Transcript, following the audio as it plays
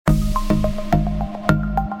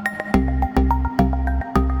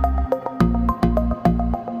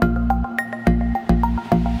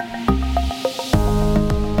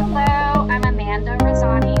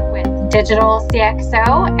Digital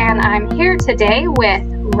CxO, and I'm here today with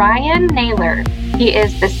Ryan Naylor. He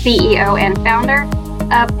is the CEO and founder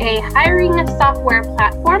of a hiring software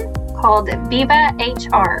platform called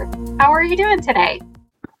VIVAHR. How are you doing today?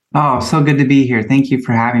 Oh, so good to be here. Thank you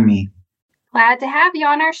for having me. Glad to have you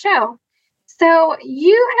on our show. So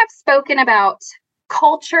you have spoken about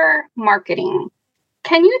culture marketing.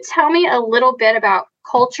 Can you tell me a little bit about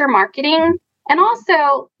culture marketing? And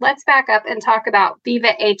also, let's back up and talk about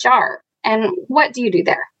VIVAHR. And what do you do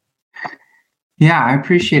there? Yeah, I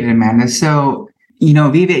appreciate it, Amanda. So,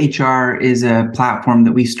 VIVAHR is a platform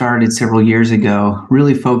that we started several years ago,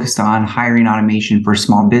 really focused on hiring automation for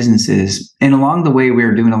small businesses. And along the way, we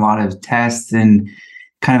were doing a lot of tests and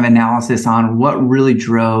kind of analysis on what really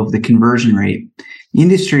drove the conversion rate.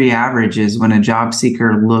 Industry averages, when a job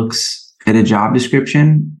seeker looks at a job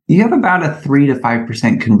description, you have about a 3 to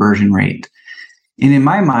 5% conversion rate. And in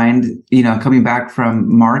my mind, coming back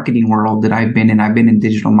from marketing world that I've been in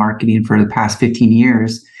digital marketing for the past 15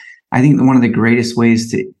 years. I think that one of the greatest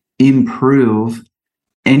ways to improve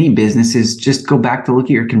any business is just go back to look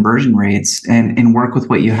at your conversion rates and work with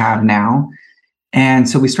what you have now. And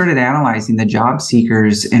so we started analyzing the job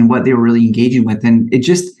seekers and what they were really engaging with. And it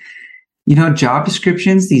just, job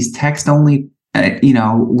descriptions, these text only,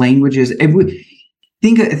 languages.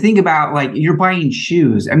 Think about like you're buying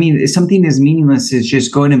shoes. I mean, something as meaningless as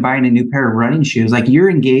just going and buying a new pair of running shoes. Like you're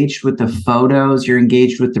engaged with the photos, you're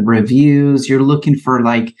engaged with the reviews, you're looking for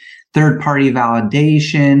like third-party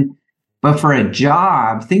validation. But for a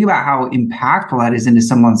job, think about how impactful that is into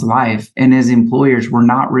someone's life. And as employers, we're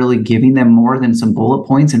not really giving them more than some bullet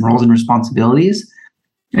points and roles and responsibilities.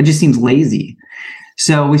 It just seems lazy.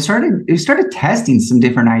 So we started testing some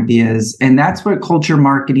different ideas, and that's what culture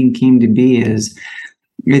marketing came to be.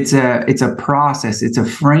 It's a process, it's a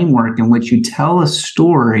framework in which you tell a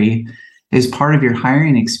story as part of your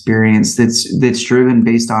hiring experience that's driven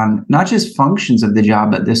based on not just functions of the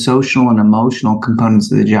job, but the social and emotional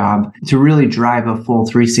components of the job to really drive a full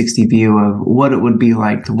 360 view of what it would be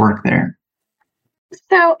like to work there.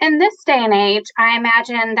 So in this day and age, I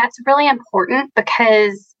imagine that's really important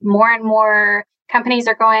because more and more companies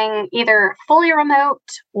are going either fully remote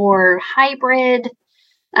or hybrid,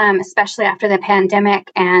 especially after the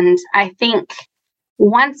pandemic. And I think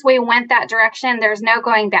once we went that direction, there's no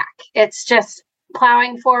going back. It's just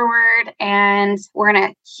plowing forward, and we're in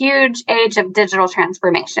a huge age of digital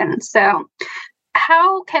transformation. So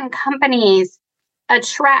how can companies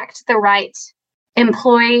attract the right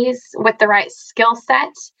employees with the right skill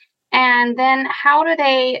set? And then how do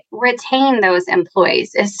they retain those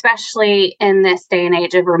employees, especially in this day and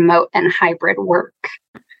age of remote and hybrid work?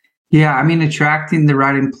 Yeah, I mean, attracting the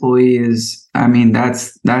right employee is,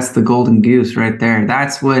 that's the golden goose right there.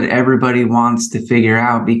 That's what everybody wants to figure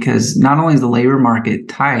out, because not only is the labor market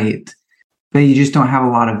tight, but you just don't have a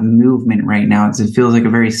lot of movement right now. It feels like a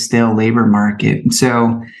very stale labor market.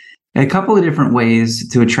 So a couple of different ways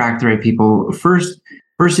to attract the right people. First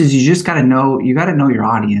is you got to know your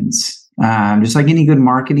audience. Just like any good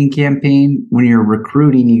marketing campaign, when you're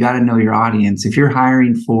recruiting, you got to know your audience. If you're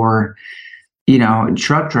hiring for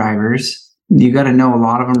truck drivers, you got to know a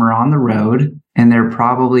lot of them are on the road and they're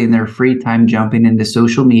probably in their free time jumping into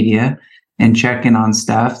social media and checking on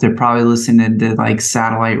stuff. They're probably listening to like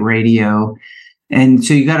satellite radio. And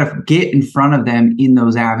so you got to get in front of them in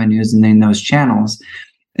those avenues and in those channels.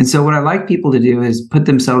 And so what I like people to do is put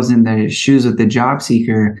themselves in the shoes of the job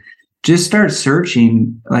seeker. Just start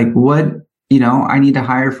searching like I need to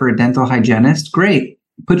hire for a dental hygienist. Great.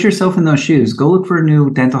 Put yourself in those shoes. Go look for a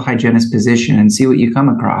new dental hygienist position and see what you come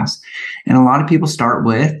across. And a lot of people start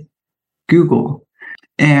with Google.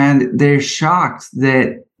 And they're shocked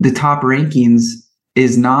that the top rankings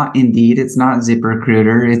is not Indeed, it's not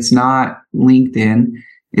ZipRecruiter, it's not LinkedIn.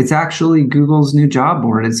 It's actually Google's new job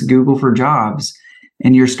board. It's Google for Jobs.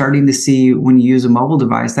 And you're starting to see when you use a mobile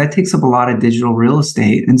device, that takes up a lot of digital real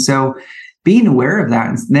estate. And so being aware of that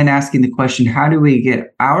and then asking the question, how do we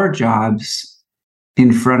get our jobs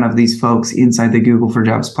in front of these folks inside the Google for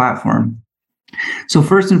Jobs platform? So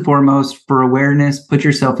first and foremost, for awareness, put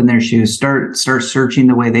yourself in their shoes. Start searching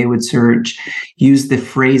the way they would search. Use the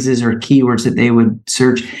phrases or keywords that they would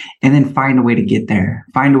search, and then find a way to get there.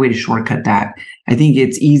 Find a way to shortcut that. I think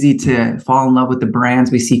it's easy to fall in love with the brands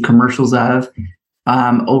we see commercials of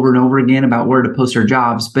over and over again about where to post our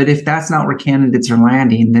jobs. But if that's not where candidates are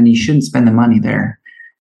landing, then you shouldn't spend the money there.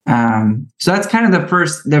 So that's kind of the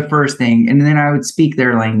first thing. And then I would speak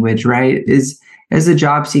their language, right? As a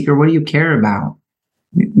job seeker, what do you care about?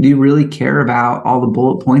 Do you really care about all the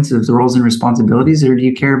bullet points of the roles and responsibilities, or do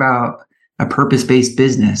you care about a purpose-based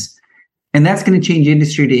business? And that's going to change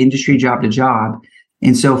industry to industry, job to job.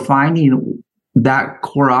 And so finding that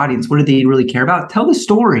core audience, what do they really care about? Tell the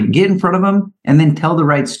story, get in front of them, and then tell the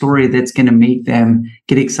right story that's going to make them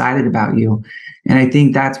get excited about you. And I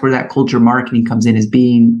think that's where that culture marketing comes in, is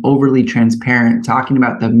being overly transparent, talking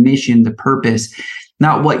about the mission, the purpose,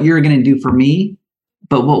 not what you're going to do for me,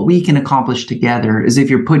 but what we can accomplish together. Is if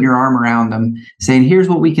you're putting your arm around them, saying, here's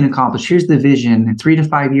what we can accomplish. Here's the vision. 3 to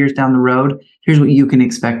 5 years down the road, here's what you can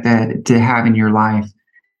expect to have in your life.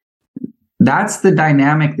 That's the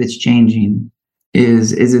dynamic that's changing.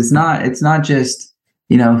 Is it's not just,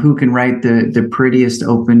 who can write the prettiest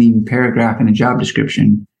opening paragraph in a job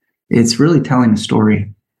description. It's really telling a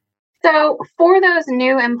story. So for those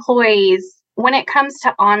new employees, when it comes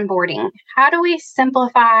to onboarding, how do we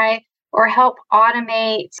simplify or help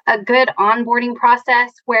automate a good onboarding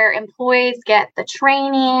process where employees get the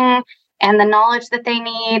training and the knowledge that they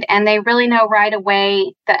need, and they really know right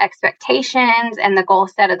away the expectations and the goal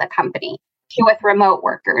set of the company with remote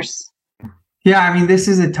workers? Yeah, I mean, this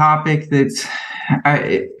is a topic that's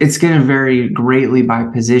it's going to vary greatly by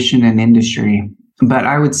position and industry. But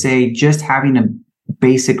I would say just having a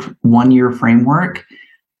basic 1-year framework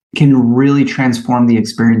can really transform the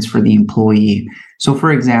experience for the employee. So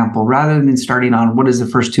for example, rather than starting on what does the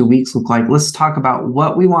first 2 weeks look like, let's talk about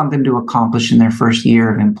what we want them to accomplish in their first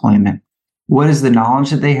year of employment. What is the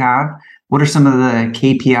knowledge that they have? What are some of the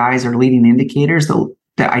KPIs or leading indicators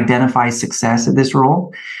that identify success at this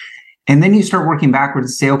role? And then you start working backwards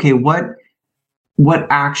and say, okay, what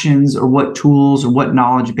actions or what tools or what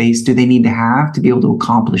knowledge base do they need to have to be able to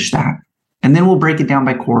accomplish that? And then we'll break it down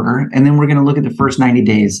by quarter. And then we're going to look at the first 90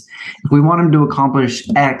 days. If we want them to accomplish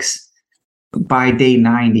X by day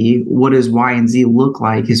 90, what does Y and Z look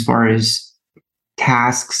like as far as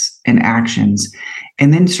tasks and actions?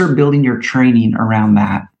 And then start building your training around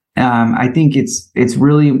that. I think it's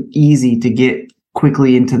really easy to get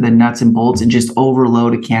quickly into the nuts and bolts and just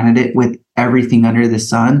overload a candidate with everything under the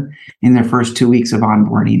sun in their first 2 weeks of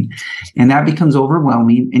onboarding. And that becomes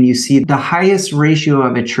overwhelming. And you see the highest ratio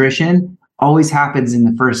of attrition always happens in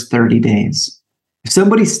the first 30 days. If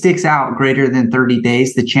somebody sticks out greater than 30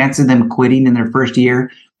 days, the chance of them quitting in their first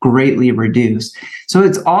year greatly reduce. So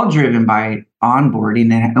it's all driven by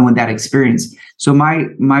onboarding and with that experience. So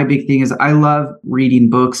my big thing is I love reading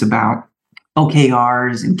books about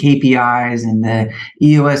OKRs and KPIs and the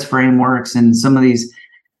EOS frameworks and some of these,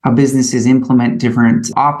 how businesses implement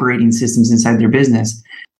different operating systems inside their business.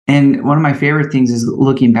 And one of my favorite things is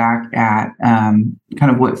looking back at kind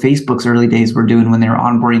of what Facebook's early days were doing when they were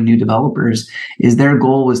onboarding new developers. Is their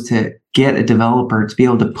goal was to get a developer to be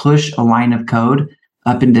able to push a line of code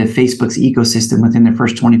up into Facebook's ecosystem within the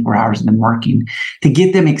first 24 hours of them working, to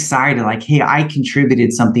get them excited, like, hey, I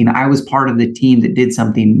contributed something. I was part of the team that did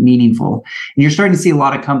something meaningful. And you're starting to see a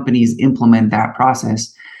lot of companies implement that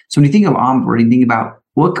process. So when you think of onboarding, think about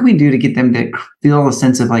what can we do to get them to feel a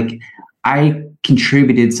sense of like, I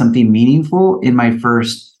contributed something meaningful in my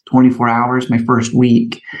first 24 hours, my first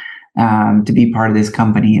week, to be part of this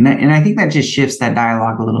company. And I think that just shifts that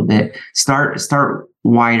dialogue a little bit. Start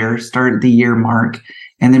wider, start at the year mark,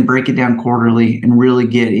 and then break it down quarterly and really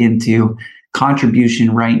get into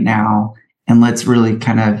contribution right now. And let's really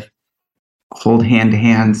kind of hold hand to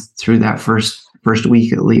hand through that first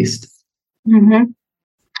week at least. Mm-hmm.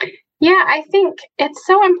 Yeah, I think it's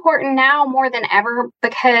so important now more than ever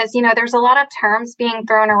because, there's a lot of terms being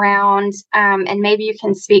thrown around, and maybe you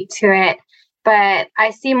can speak to it, but I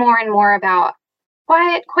see more and more about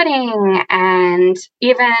quiet quitting and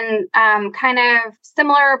even kind of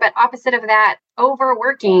similar but opposite of that,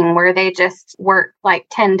 overworking, where they just work like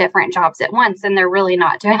 10 different jobs at once and they're really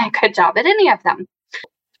not doing a good job at any of them.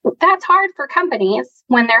 That's hard for companies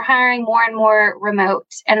when they're hiring more and more remote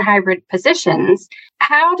and hybrid positions.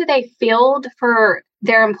 How do they field for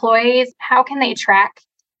their employees? How can they track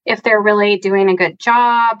if they're really doing a good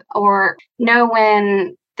job or know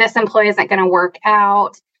when this employee isn't going to work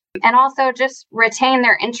out? And also just retain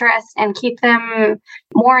their interest and keep them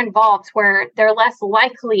more involved where they're less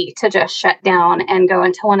likely to just shut down and go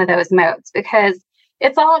into one of those modes, because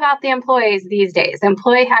it's all about the employees these days,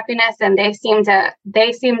 employee happiness, and they seem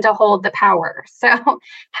to hold the power. So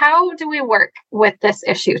how do we work with this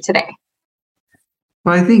issue today?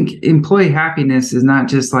 Well, I think employee happiness is not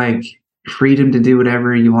just like freedom to do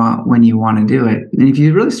whatever you want when you want to do it. And if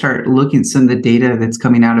you really start looking at some of the data that's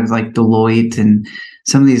coming out of like Deloitte and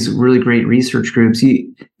some of these really great research groups,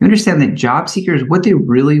 you understand that job seekers, what they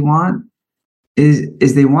really want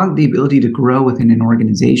is they want the ability to grow within an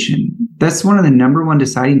organization. That's one of the number one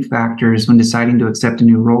deciding factors when deciding to accept a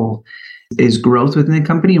new role, is growth within the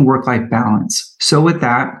company and work-life balance. So with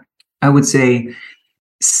that, I would say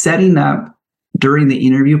setting up during the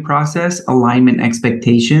interview process, alignment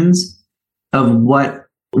expectations of what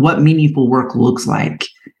meaningful work looks like.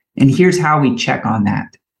 And here's how we check on that.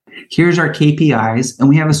 Here's our KPIs, and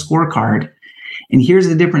we have a scorecard. And here's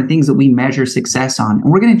the different things that we measure success on.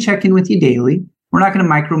 And we're going to check in with you daily. We're not going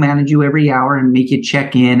to micromanage you every hour and make you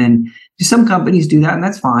check in. And some companies do that, and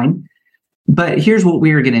that's fine. But here's what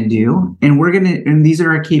we're going to do. And these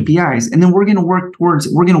are our KPIs. And then we're going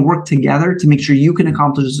to work together to make sure you can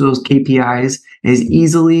accomplish those KPIs as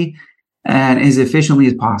easily and as efficiently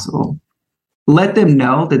as possible. Let them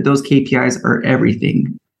know that those KPIs are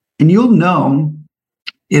everything. And you'll know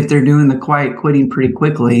if they're doing the quiet quitting pretty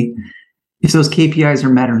quickly, if those KPIs are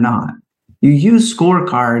met or not. You use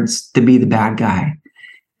scorecards to be the bad guy.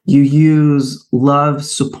 You use love,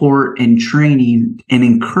 support, and training and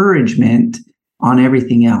encouragement on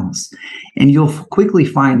everything else. And you'll quickly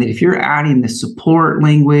find that if you're adding the support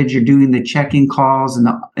language, you're doing the check-in calls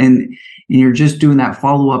and you're just doing that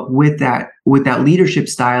follow-up with that leadership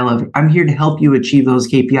style of, I'm here to help you achieve those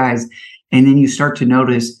KPIs. And then you start to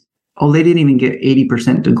notice, oh, they didn't even get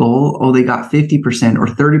 80% to goal. Oh, they got 50% or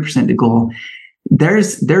 30% to goal.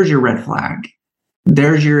 There's your red flag.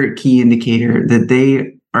 There's your key indicator that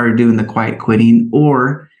they are doing the quiet quitting,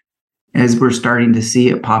 or as we're starting to see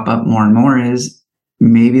it pop up more and more, is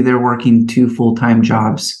maybe they're working 2 full-time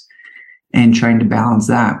jobs and trying to balance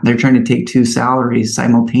that. They're trying to take 2 salaries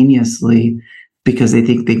simultaneously because they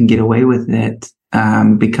think they can get away with it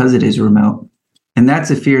because it is remote. And that's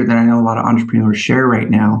a fear that I know a lot of entrepreneurs share right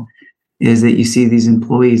now, is that you see these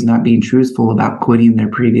employees not being truthful about quitting their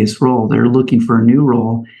previous role. They're looking for a new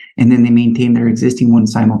role, and then they maintain their existing one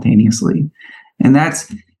simultaneously. And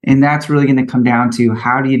that's really going to come down to,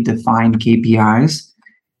 how do you define KPIs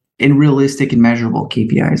and realistic and measurable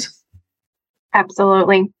KPIs?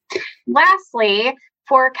 Absolutely. Lastly,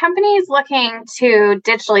 for companies looking to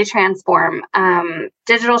digitally transform,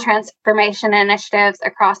 digital transformation initiatives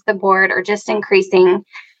across the board are just increasing.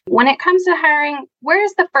 When it comes to hiring,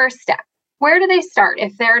 where's the first step? Where do they start?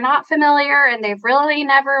 If they're not familiar and they've really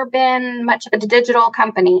never been much of a digital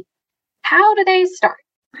company, how do they start?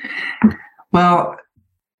 Well,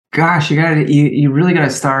 gosh, you really got to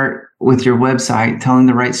start with your website, telling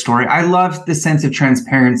the right story. I love the sense of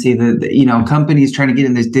transparency that companies trying to get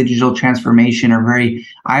in this digital transformation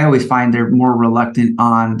I always find they're more reluctant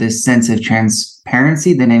on this sense of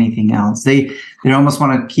transparency than anything else. They almost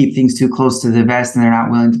want to keep things too close to the vest, and they're not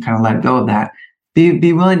willing to kind of let go of that.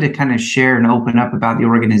 Be willing to kind of share and open up about the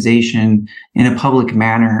organization in a public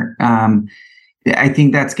manner. I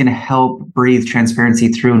think that's going to help breathe transparency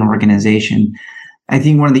through an organization. I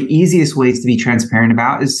think one of the easiest ways to be transparent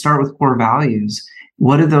about is start with core values.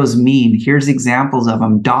 What do those mean? Here's examples of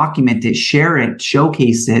them. Document it, share it,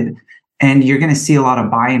 showcase it, and you're going to see a lot of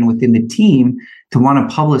buy-in within the team to want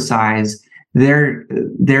to publicize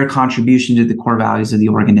their contribution to the core values of the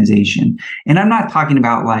organization. And I'm not talking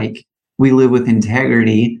about like, we live with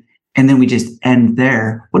integrity and then we just end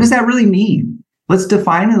there. What does that really mean? Let's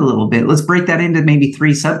define it a little bit. Let's break that into maybe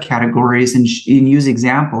 3 subcategories and use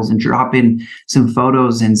examples and drop in some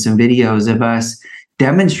photos and some videos of us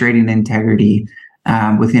demonstrating integrity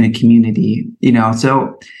within a community.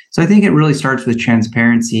 So I think it really starts with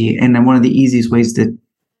transparency. And then one of the easiest ways to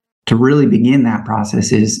really begin that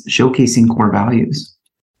process is showcasing core values.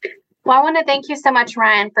 Well, I want to thank you so much,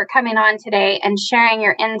 Ryan, for coming on today and sharing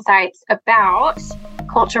your insights about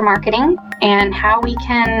culture marketing and how we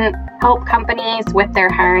can help companies with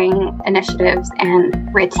their hiring initiatives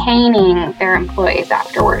and retaining their employees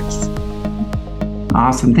afterwards.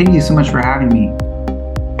 Awesome. Thank you so much for having me.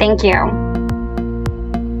 Thank you.